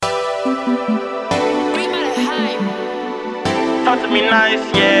Talk to me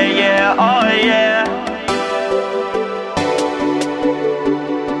nice, yeah, yeah, oh yeah.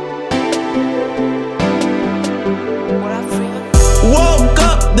 Woke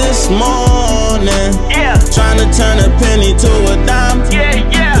up this morning, Yeah, trying to turn a penny to a dime. yeah,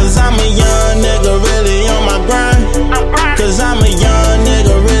 yeah. Cause I'm a young nigga really on my grind. I'm right. Cause I'm a young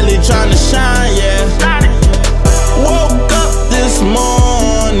nigga really trying to shine, yeah. Got it. Woke up this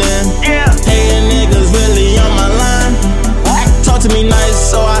morning, Yeah, hating niggas really on my line. Talk to me nice,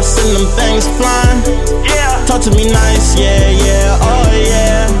 so I send them things flying. yeah, Talk to me nice, yeah, yeah, oh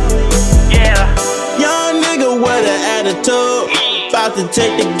yeah. yeah. Young nigga with an attitude, about to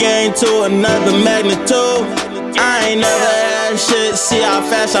take the game to another magnitude. I ain't never had shit, see how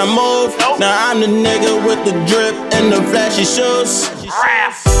fast I move. Now I'm the nigga with the drip and the flashy shoes.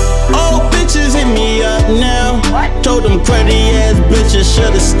 Rap. Old bitches hit me up now. Told them cruddy ass bitches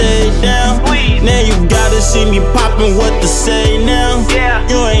should've stayed down. Please. Now you gotta see me poppin' what to say now. Yeah.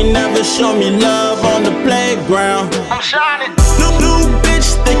 You ain't never show me love on the playground. I'm shining. New bitch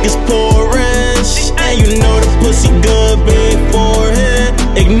thick as porridge. And you know the pussy good, big forehead.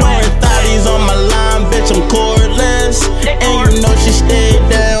 Ignoring thotties on my line, bitch, I'm cordless. And you know she stayed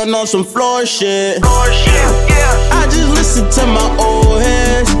down on some floor shit. Oh shit, yeah. I just listen to my old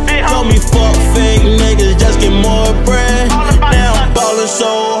heads. Told me fuck fake niggas, just get more bread. Now I'm ballin' so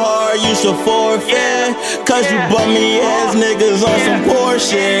hard, you should forfeit. Cause you bummy ass niggas on some poor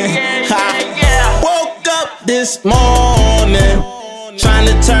shit. Ha. Woke up this morning, trying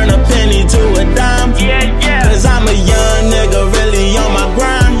to turn a penny to a dime. Yeah, yeah. Cause I'm a young nigga really on my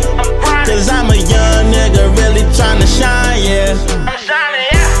grind. I'm grinding. Cause I'm a young nigga really trying to shine, yeah. I'm shining,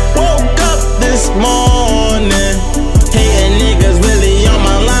 yeah. Woke up this morning, hating niggas really on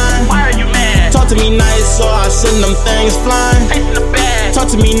my line. Why are you mad? Talk to me nice, so I send them things flying. Taking the bag. Talk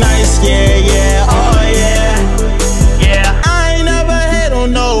to me nice, yeah, yeah, oh yeah. Yeah, I ain't never hate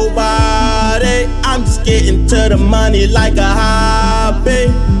on nobody. I'm just getting to the money like a hobby.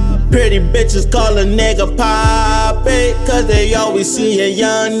 Pretty bitches call a nigga poppy, cause they always see a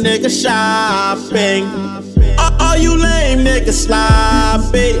young nigga shopping. All you lame niggas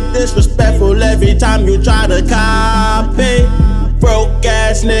sloppy, disrespectful every time you try to copy. Broke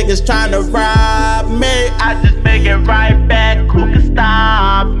ass niggas tryna rob me. I just make it right back. Who can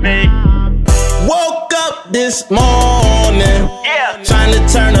stop me? Woke up this morning, Yeah, tryna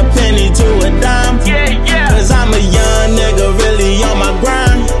turn a penny to a dime. yeah, yeah. Cause I'm a young nigga really on my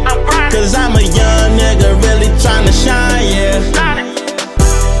grind. I'm grinding. Cause I'm a young nigga really tryna shine, yeah. Shining.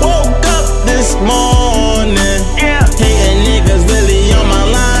 Woke up this morning, Yeah, hating niggas really on my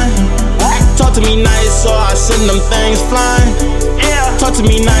line. Talk to me nice, so I send them things flying. yeah. Talk to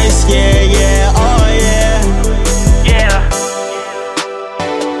me nice, yeah, yeah, oh yeah.